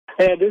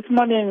This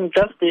morning,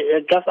 just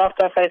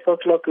after 5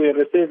 o'clock, we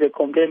received a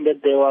complaint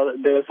that there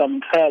were some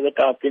tires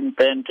that have been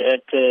burnt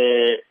at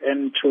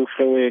N2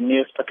 freeway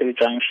near Stockade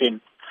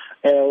Junction.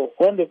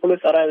 When the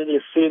police arrived at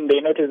the scene, they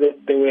noticed that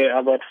there were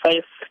about 5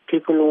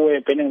 people who were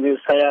burning these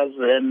tires,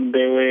 and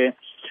they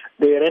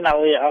ran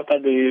away after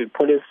the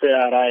police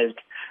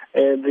arrived.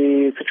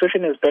 The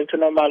situation is back to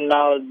normal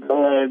now.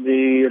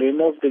 They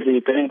removed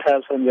the burning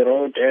tires from the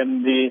road,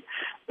 and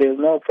there's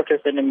no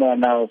protest anymore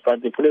now.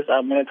 But the police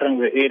are monitoring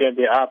the area.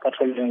 They are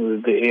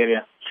patrolling the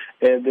area.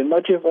 The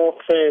motive of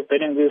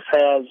burning these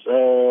tires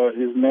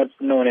is not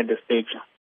known at this stage.